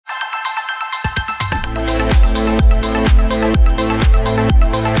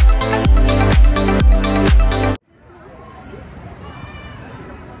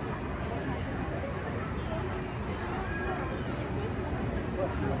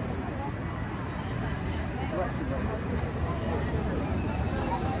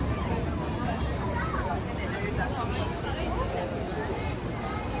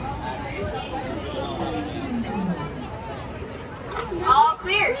All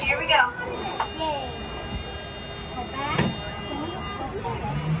clear, here we go. Yay. Go back.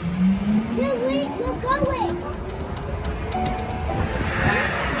 No, wait, we're going.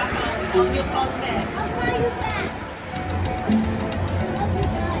 I'll call you back.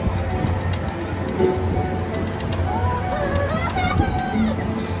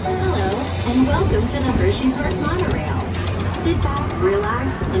 Hello, and welcome to the Hersheypark Monorail. Sit back, relax,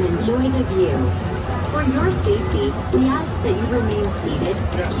 and enjoy the view. For your safety, we ask that you remain seated,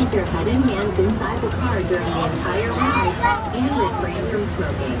 keep your head and hands inside the car during the entire ride, and refrain from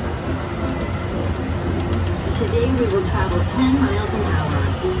smoking. Today we will travel 10 miles an hour,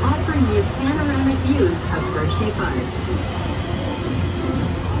 offering you panoramic views of Hersheypark.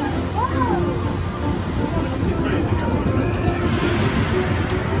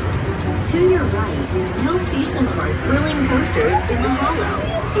 To your right, you'll see some of our thrilling coasters in the hollow,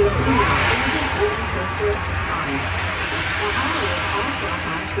 including our oldest wooden coaster, Comet. The hollow is also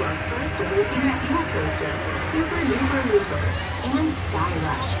home to our first living steel coaster, Sooper, Dooper, and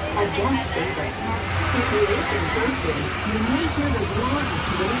SkyRush, a guest favorite. If you listen closely, you may hear the roar of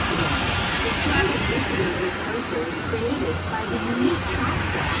wind wind. The sound of this coaster is created by the unique track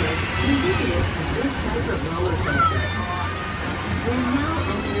structure indicative of this type of roller coaster. We're now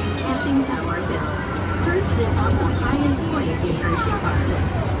entering Kissing Tower Hill, perched atop the highest point in Hersheypark.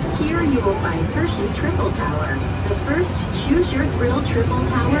 Here you will find Hershey Triple Tower, the first Choose Your Thrill Triple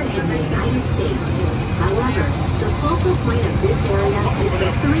Tower in the United States. However, the focal point of this area is the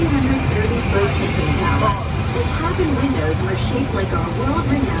 330-foot Kissing Tower. The cabin windows are shaped like our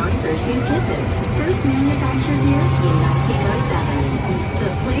world-renowned Hershey's Kisses, first manufactured here in 1907. The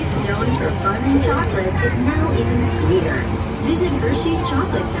place known for fun and chocolate is now even sweeter. Visit Hershey's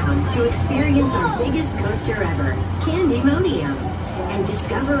Chocolate Town to experience our biggest coaster ever, Candymonium, and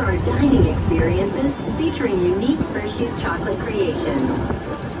discover our dining experiences featuring unique Hershey's chocolate creations.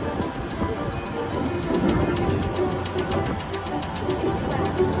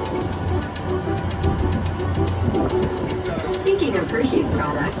 Speaking of Hershey's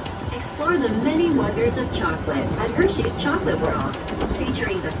products, explore the many wonders of chocolate at Hershey's Chocolate World,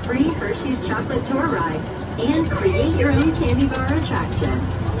 featuring the free Hershey's Chocolate Tour Ride and create your own candy bar attraction.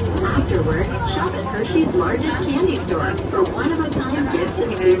 Afterward, shop at Hershey's largest candy store for one-of-a-kind gifts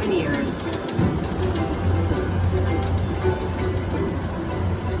and souvenirs.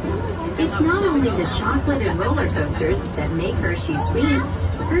 It's not only the chocolate and roller coasters that make Hershey sweet.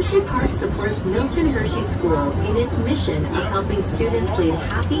 Hersheypark supports Milton Hershey School in its mission of helping students lead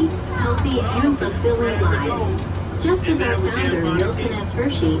happy, healthy, and fulfilling lives, just as our founder Milton S.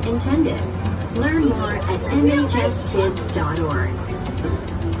 Hershey intended. Learn more at mhskids.org.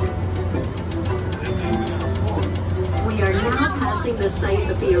 We are now passing the site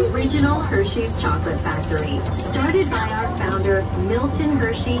of the original Hershey's Chocolate Factory, started by our founder Milton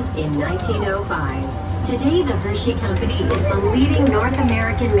Hershey in 1905. Today, the Hershey Company is the leading North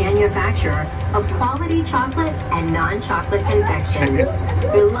American manufacturer of quality chocolate and non-chocolate confections.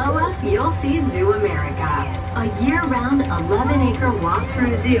 Below us, you'll see ZooAmerica, a year-round 11-acre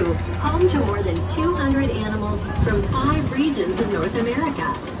walk-through zoo home to more than 200 animals from 5 regions of North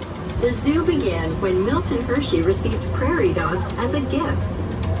America. The zoo began when Milton Hershey received prairie dogs as a gift.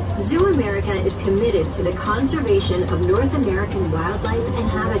 ZooAmerica is committed to the conservation of North American wildlife and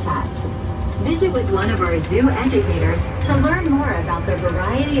habitats. Visit with one of our zoo educators to learn more about the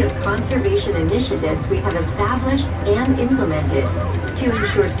variety of conservation initiatives we have established and implemented to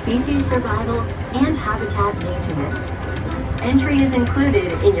ensure species survival and habitat maintenance. Entry is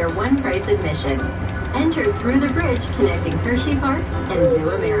included in your one-price admission. Enter through the bridge connecting Hersheypark and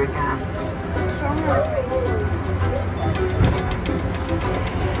ZooAmerica.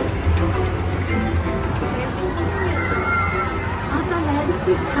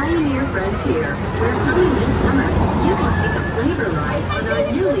 Is Pioneer Frontier, where coming this summer, you can take a flavor ride on our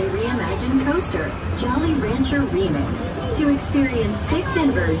newly reimagined coaster, Jolly Rancher Remix, to experience 6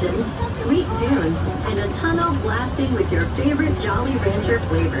 inversions, sweet tunes, and a tunnel blasting with your favorite Jolly Rancher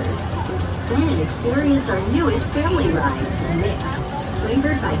flavors. Then experience our newest family ride, Mixed,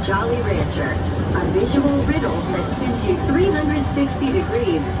 flavored by Jolly Rancher, a visual riddle that spins you 360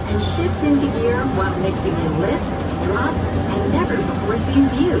 degrees and shifts into gear while mixing in lifts, drops, and never-before-seen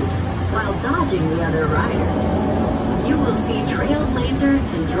views. while dodging the other riders. You will see Trailblazer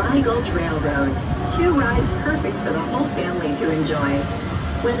and Dry Gulch Railroad, 2 rides perfect for the whole family to enjoy.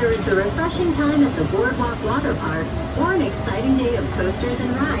 Whether it's a refreshing time at the Boardwalk Water Park or an exciting day of coasters and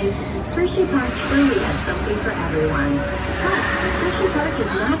rides, Hersheypark truly has something for everyone. Plus, Hersheypark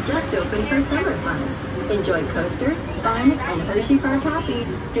is not just open for summer fun. Enjoy coasters, fun, and Hersheypark happy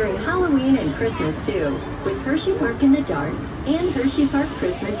during Halloween and Christmas too, with Hersheypark in the Dark and Hersheypark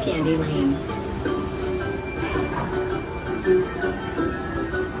Christmas Candy Lane.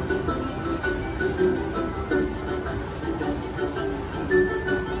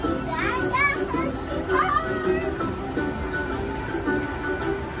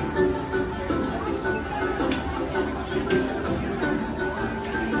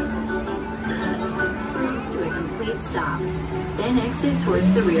 Stop. Then exit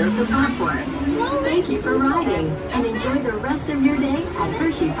towards the rear of the platform. Thank you for riding, and enjoy the rest of your day at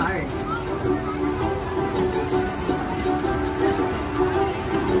Hersheypark.